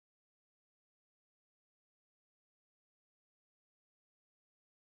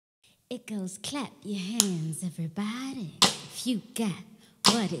It goes, clap your hands, everybody, if you got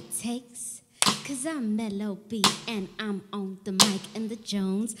what it takes. Cause I'm Melo B and I'm on the mic and the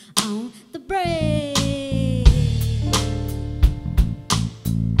Jones on the break.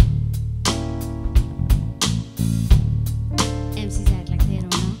 MCs act like they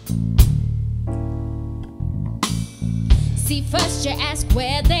don't know. See, first you ask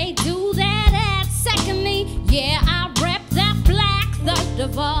where they do that at. Secondly, yeah, I rep that black. Third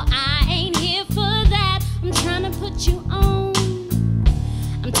of all, I ain't here for that. I'm trying to put you on.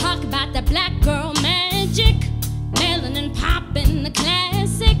 I'm talking about that black girl magic, melanin poppin', the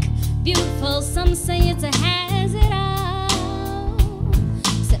classic. Beautiful, some say it's a hazard.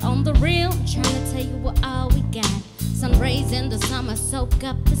 Sit on the real, I'm trying to tell you what all we got. Sun rays in the summer soak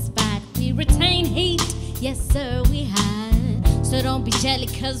up the spot. We retain heat, yes sir, we hide. So don't be jelly,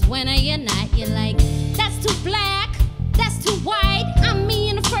 cause when you're not, you're like, that's too black, that's too white. I'm me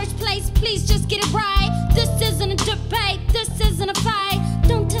in the first place, please just get it right. This isn't a debate, this isn't a fight.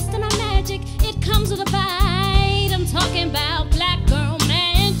 Don't test on our magic, it comes with a bite. I'm talking about black girl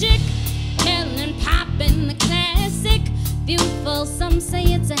magic, melanin poppin', the classic. Beautiful, some say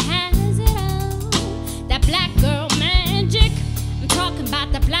it's a hazard. Oh, that black girl magic. I'm talking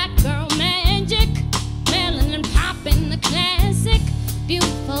about the black girl magic, melanin poppin', the classic.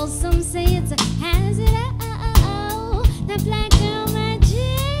 Beautiful, some say it's a hazard. Oh, that black girl magic.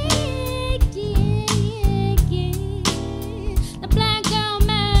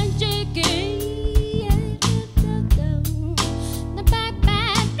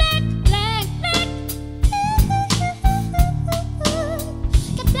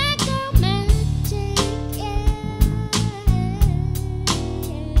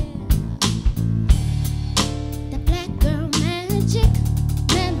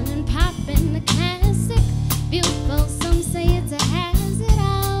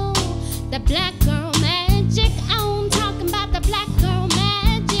 Black girl magic, I'm talking about the black girl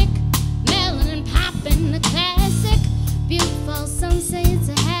magic, melanin poppin', the classic. Beautiful, some say it's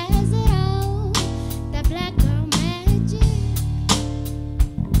a hazard. Oh, that black girl magic,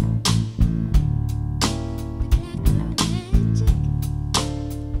 the black girl magic.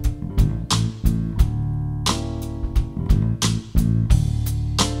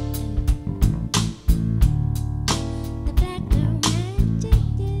 The black girl magic,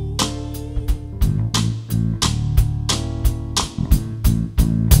 yeah.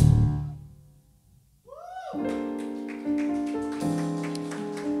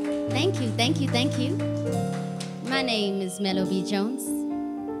 Thank you, thank you. My name is Melo B Jones.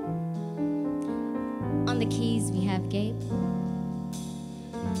 On the keys we have Gabe.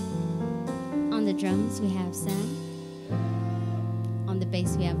 On the drums we have Sam. On the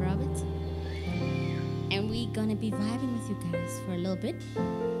bass we have Robert. And we're gonna be vibing with you guys for a little bit.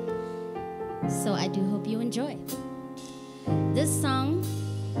 So I do hope you enjoy. This song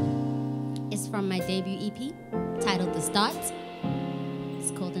is from my debut EP titled The Start.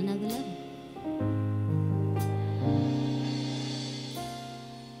 It's called Another Level.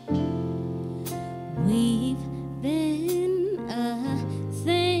 We've been a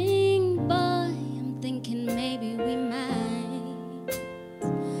thing, boy. I'm thinking maybe we might,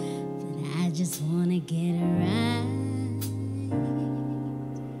 but I just wanna get it right.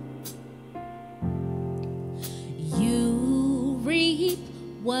 You reap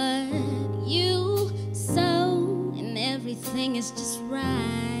what you sow, and everything is just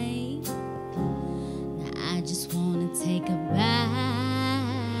right. Now I just wanna take a bite.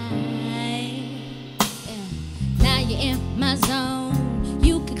 In my zone,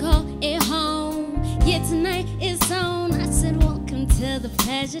 you could call it home. Yeah, tonight it's on. I said, welcome to the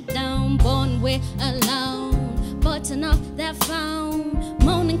pleasure dome. Born we're alone. Boy, turn off that phone.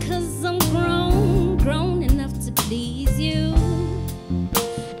 Moaning cause I'm grown enough to please you.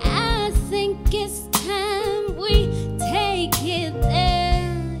 I think it's time we take it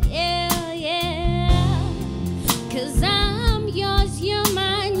there. Yeah, yeah. Cause I'm yours, you're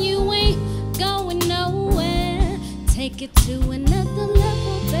mine. You ain't going nowhere. Take it to another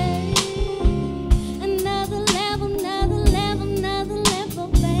level, babe. Another level, another level, another level,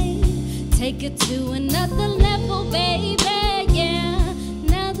 babe. Take it to another level, baby, yeah.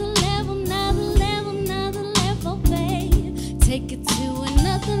 Another level, another level, another level, babe. Take it to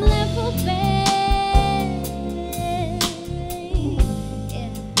another level, babe. Yeah.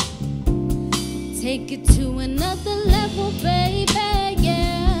 Take it to another level, baby,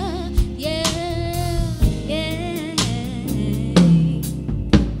 yeah. Yeah, yeah.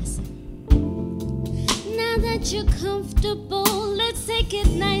 You're comfortable, let's take it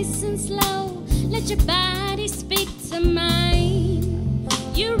nice and slow. Let your body speak to mine.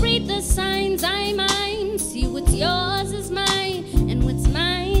 You read the signs, I'm mine. See what's yours is mine, and what's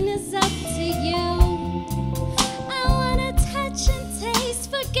mine is up to you. I wanna touch and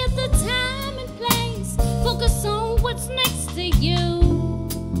taste, forget the time and place. Focus on what's next to you.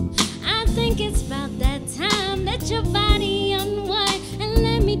 I think it's about that time. Let your body unwind and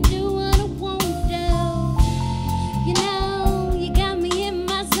let me do what I want to do. You know, you got me in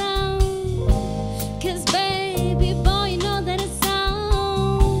my zone. 'Cause baby boy, you know that it's on.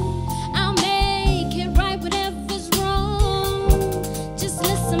 I'll make it right, whatever's wrong. Just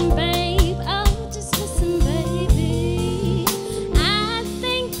listen, babe. Oh, just listen, baby. I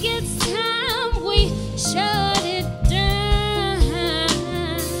think it's time we shut it down.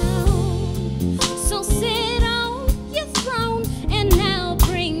 So sit on your throne and now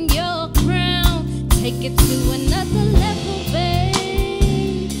bring your crown. Take it to another level,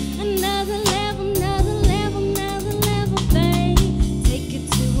 babe. Another level, another level, another level, babe. Take it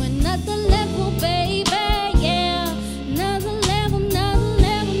to another level, baby. Yeah, another level, another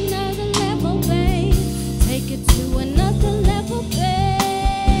level, another level, babe. Take it to another level,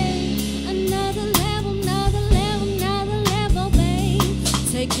 babe. Another level, another level, another level, babe.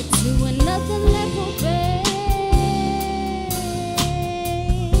 Take it to another level, babe.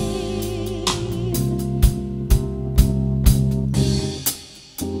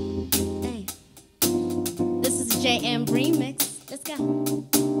 Hey, this is a JM remix. Let's go. Ooh,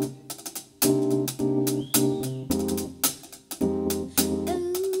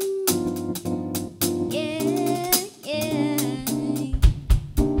 yeah, yeah.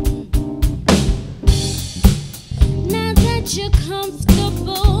 Now that you're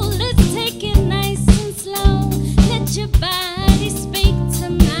comfortable, let's take it nice and slow. Let your body speak to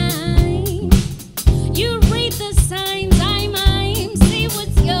mine. You read the signs, I'm mine. See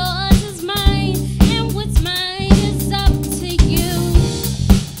what's yours is mine, and what's mine is up to you.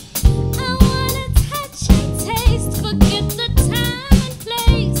 I wanna touch and taste, forget the time and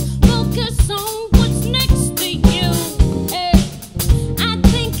place. Focus on what's next to you. Hey, I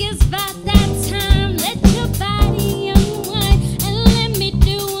think it's about that time. Let your body unwind and let me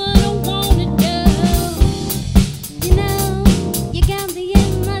do what I wanna do. You know, you got me in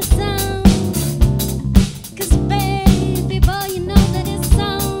my zone. 'Cause baby boy, you know that it's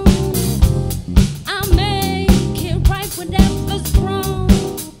on. I'll make it right, whatever's wrong.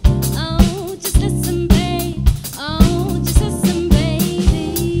 Oh, just listen, babe. Oh, just listen,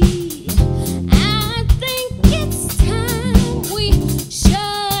 baby. I think it's time we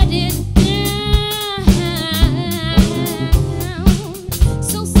shut it down.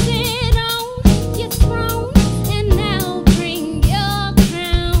 So sit on your throne and now bring your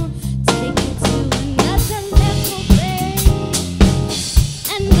crown. Take it to another level, babe.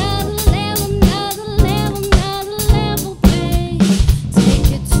 Another level, another level, another level, babe. Take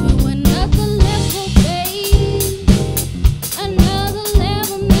it to another level, babe. Another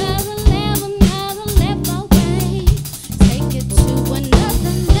level, another level, another level, babe. Take it to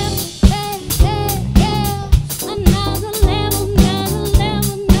another level, babe. Yeah. Another level, another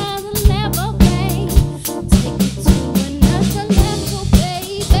level, another level, babe. Take it to another level,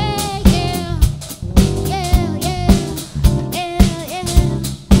 baby. Yeah. Yeah, yeah. Yeah, yeah.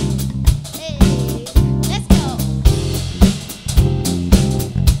 Hey, let's go.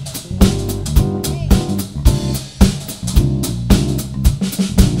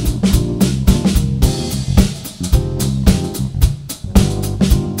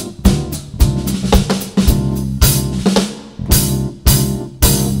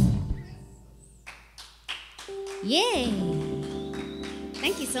 Yay!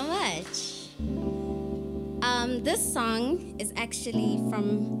 Thank you so much. This song is actually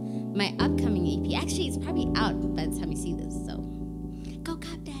from my upcoming EP. Actually, it's probably out by the time you see this, so go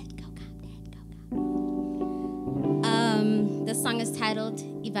cop that, go cop that, go cop. This song is titled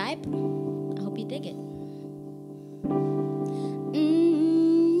Ibeh. I hope you dig it.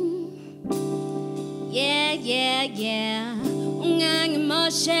 Yeah, yeah, yeah. Ungangi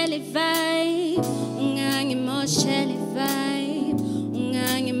mosheli vibe. Ungangi mosheli vibe.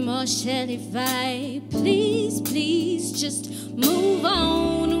 Ungangi mosheli vibe. Please, please, just move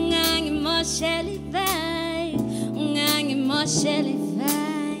on. Ungangi mosheli vibe. Ungangi mosheli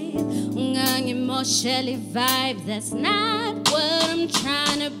vibe. Ungangi mosheli vibe. That's not what I'm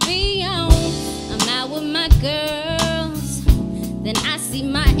trying to be on. I'm out with my girls. Then I see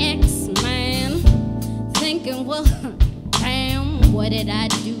my ex-man. Thinking, well, damn, what did I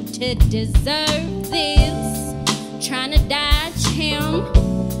do to deserve this? Trying to dodge him,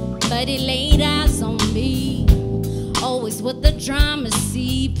 but he laid eyes on me. Always with the drama,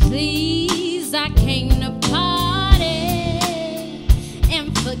 see, please. I came to party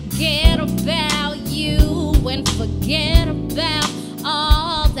and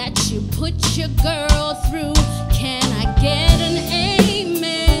put your girl through. Can I get an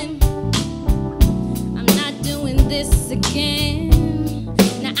amen? I'm not doing this again.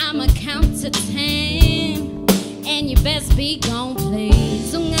 Now I'ma count to 10, and you best be gone,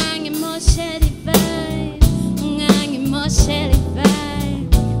 please. Ungange mosheli vibe, ungange mosheli vibe,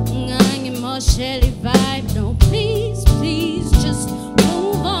 ungange mosheli vibe. No, please, please, just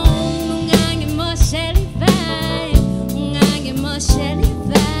move on. Ungange mosheli vibe, ungange mosheli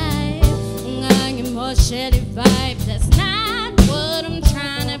vibe, ungange mosheli vibe. That's not what I'm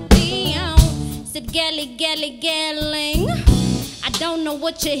trying to be on. Said gelly, gelly, gelling. I don't know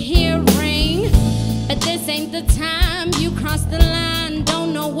what you're hearing, but this ain't the time. You crossed the line,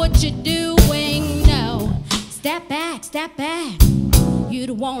 don't know what you're doing. No, step back, step back.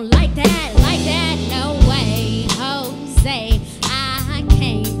 You won't like that, no way. Jose, I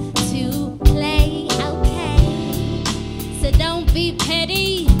came to play, okay. So don't be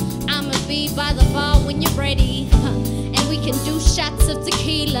petty, I'ma be by the bar when you're ready. And we can do shots of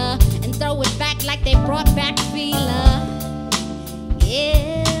tequila and throw it back like they brought back Fila.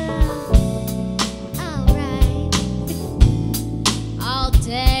 Yeah, alright. All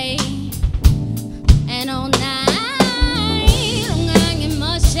day and all night. Ungange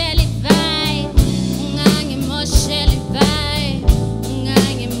mosheli vibe, ungange mosheli vibe,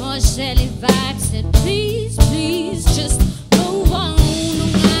 ungange mosheli vibe. Said please, please, just move on.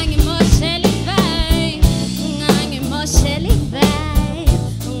 Ungange mosheli vibe, ungange mosheli vibe,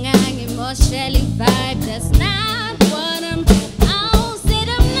 ungange mosheli vibe. That's not what I'm trying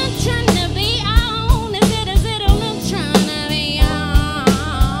to be on. Is it I'm trying to be on?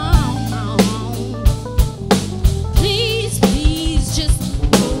 Please, please, just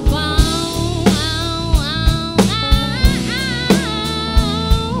move on.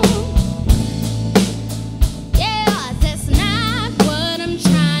 Yeah, that's not what I'm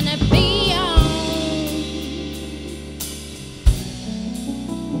trying to be on.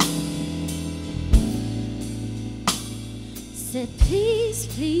 Said please,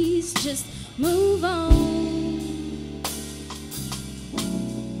 please, just move on.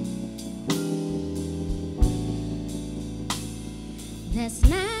 That's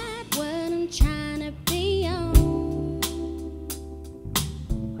not what I'm trying to be on.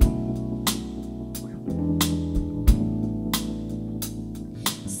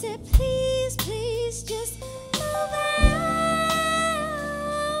 Said please, please, just move on.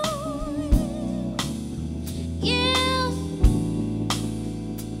 Yeah,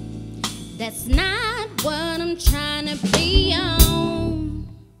 that's not what I'm trying to be on.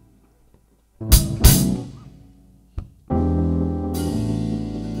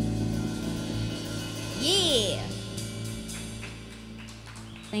 Yeah.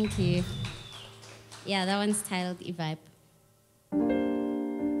 Thank you. Yeah, that one's titled Ibeh.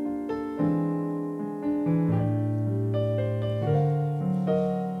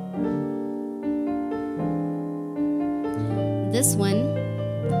 This one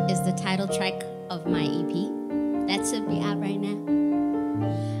is the title track of my EP. That should be out right now.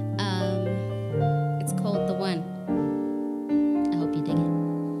 It's called The One. I hope you dig it.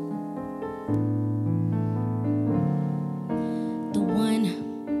 The one.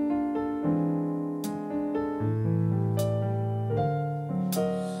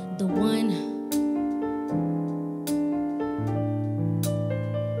 The one.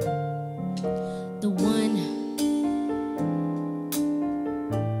 The one.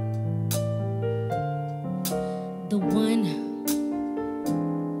 The one.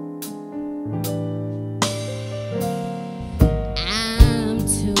 I'm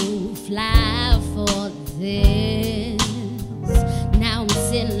too fly for this. Now I'm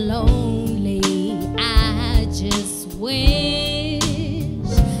sitting lonely. I just wish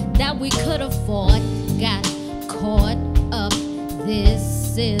that we could have fought, got caught up.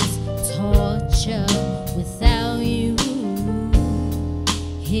 This is torture without you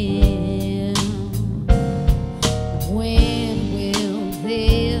here. When will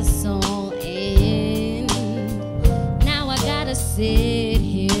this all end? Now I gotta sit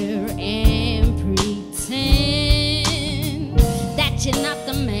here and pretend that you're not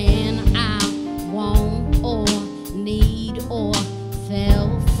the man I want or need or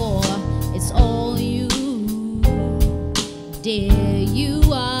fell for. It's all you, dear. You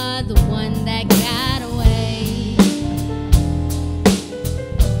are the one that got away.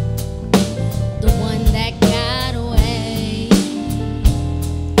 The one that got away.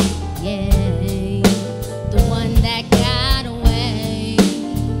 Yeah, the one that got away.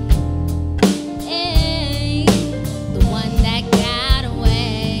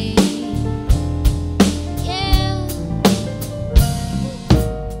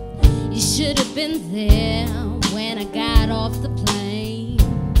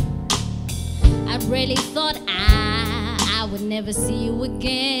 really thought I would never see you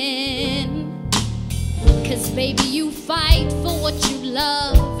again. 'Cause baby, you fight for what you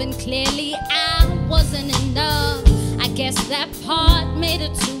love, and clearly I wasn't enough. I guess that part made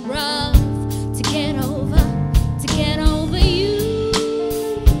it too rough to get over you.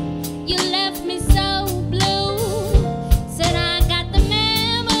 You left me so blue. Said I got the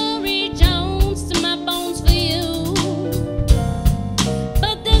memory Jones to my bones for you.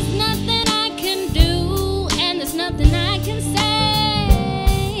 But there's nothing I can do, and there's nothing I can say.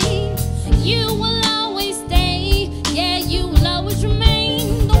 You will always stay, yeah, you will always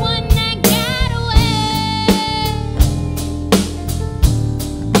remain the one that got away.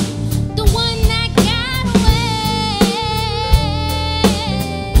 The one that got away.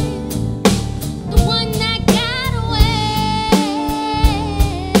 The one that got away.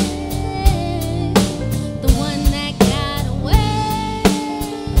 The one that got away.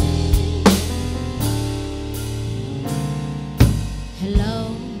 Hello,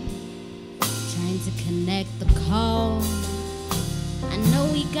 trying to connect the call. I know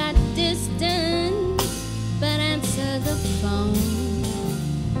we got distance, but answer the phone.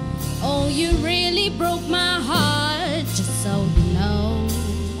 Oh, you really broke my heart, just so you know.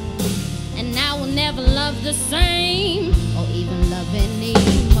 And I will never love the same, or even love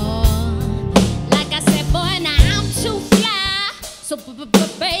anymore. Like I said, boy, now I'm too fly. So,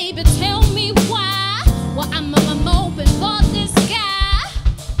 baby, tell me why. Well, I'm open for this guy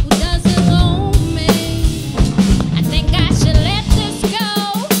who doesn't own me. I think I should let this go.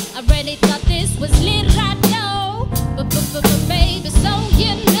 I really thought this was lit, I know. But baby, so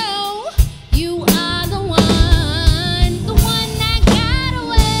you know, you are the one that got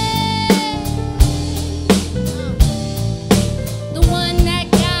away. The one that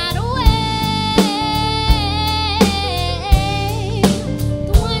got away.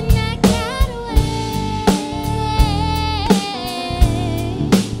 The one that got away. The one that got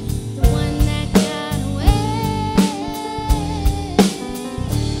away.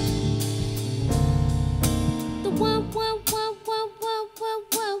 The one. The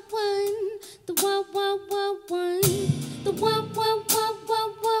one.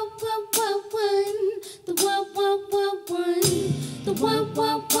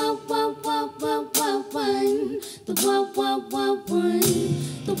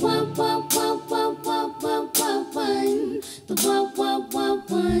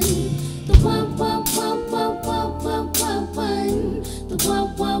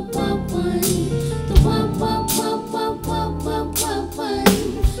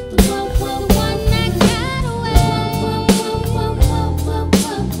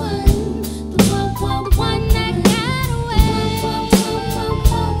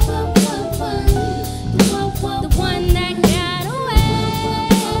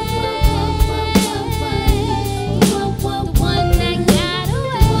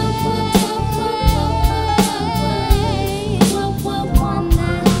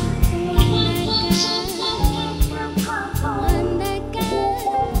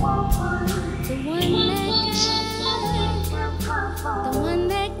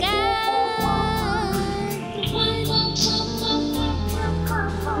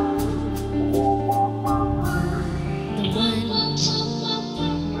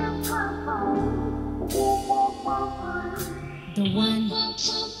 The one. The one. The one.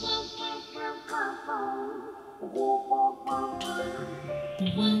 The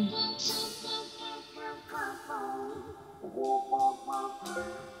one.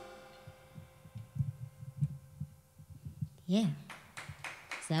 Yeah,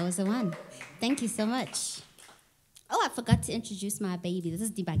 so that was the one. Thank you so much. Oh, I forgot to introduce my baby. This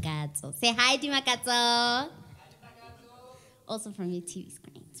is Dimakatso. Say hi, Dimakatso. Also from your TV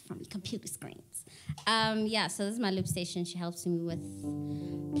screens, from your computer screens. Yeah, so this is my loop station. She helps me with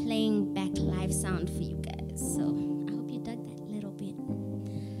playing back live sound for you guys. So I hope you dug that a little bit.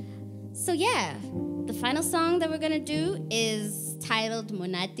 So yeah, the final song that we're gonna do is titled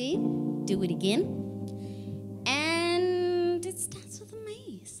Monate, Do It Again. And it starts with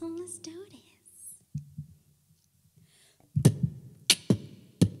me, so let's do this.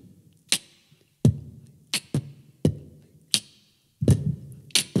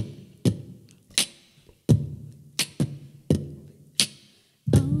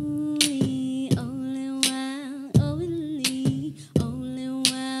 Oh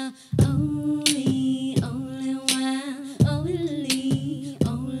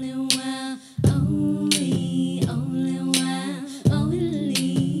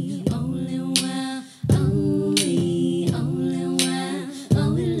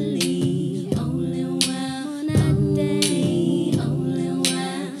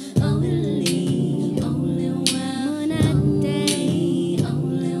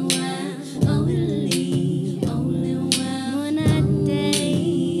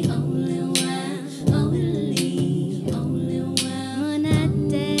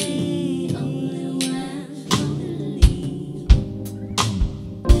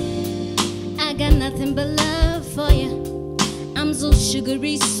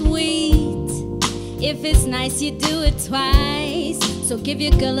sugary sweet. If it's nice, you do it twice. So give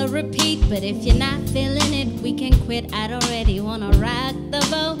your girl a repeat. But if you're not feeling it, we can quit. I'd already wanna rock the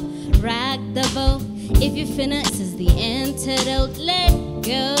boat, rock the boat. If your finesse is the antidote, let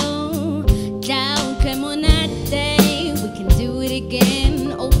go. Down, come on that day. We can do it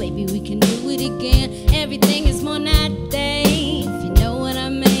again. Oh baby, we can do it again. Everything is more that day. If you know what I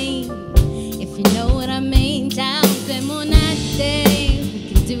mean. If you know what I mean. Down, come on that day.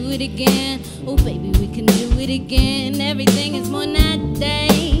 We can do it again. Oh baby, we can do it again. Everything is more that day.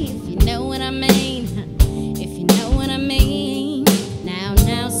 If you know what I mean. If you know what I mean. Now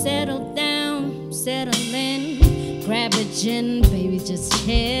settle down, settle in. Grab a gin, baby, just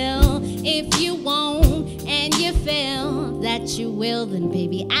chill. If you won't and you feel that you will, then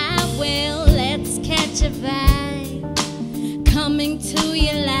baby I will. Let's catch a vibe coming to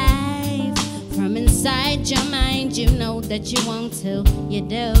your life from inside your mind. You know that you want to, you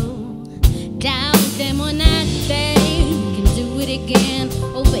do. Down them on that day, we can do it again.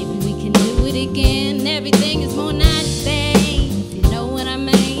 Oh baby, we can do it again. Everything is more that day. If you know what I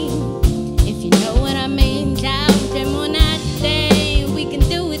mean. If you know what I mean. Down them on that day, we can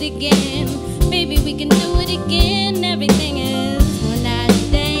do it again. Baby, we can do it again. Everything is more that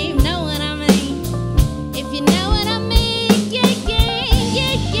day. Know what I mean? If you know what I mean. Yeah, yeah,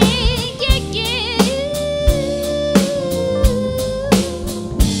 yeah, yeah, yeah, yeah.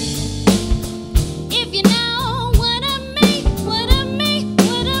 If you know what I mean, what I mean,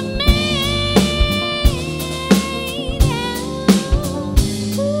 what I mean.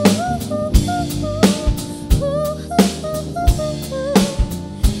 Ooh, ooh, ooh, ooh, ooh.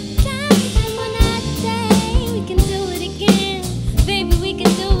 Time on that day, we can do it again. Baby, we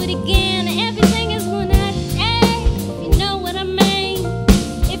can do it again. Everything is one that day. If you know what I mean.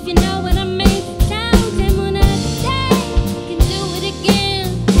 If you know what I mean. Time on that day, we can do it again.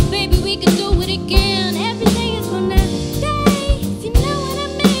 Baby, we can do it again. Everything is one that day. If you know what I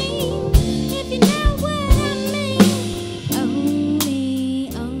mean. If you know what I mean.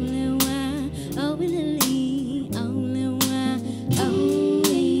 Only one. Oh, Lily. Only one.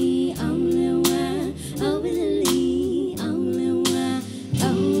 Only one. Oh, Lily. Only one.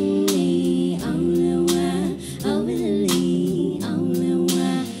 Only one. Oh, Lily. Only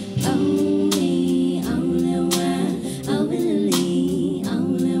one. Only one. Oh, Lily.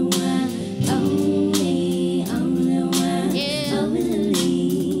 Only one. Only one. Yeah. Oh,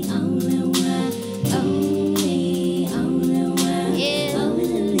 Lily. Only one. Only one. Yeah. Oh,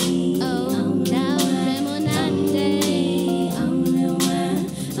 Lily. Oh, down them on that day. Only one.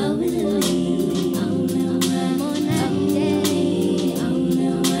 Oh, Lily. Only one. On that day. Only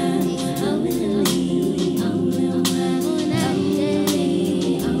one. Oh, Lily. Only one. On that day.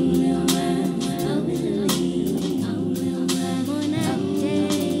 Only one. Oh, Lily. Only one. On that day.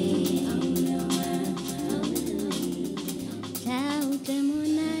 Only one. Oh, Lily. Down them on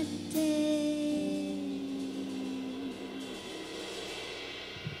that day.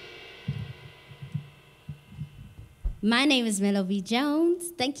 My name is Melo B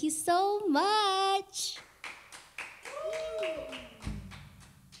Jones. Thank you so much.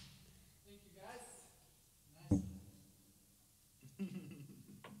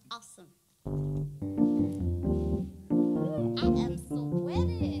 Awesome.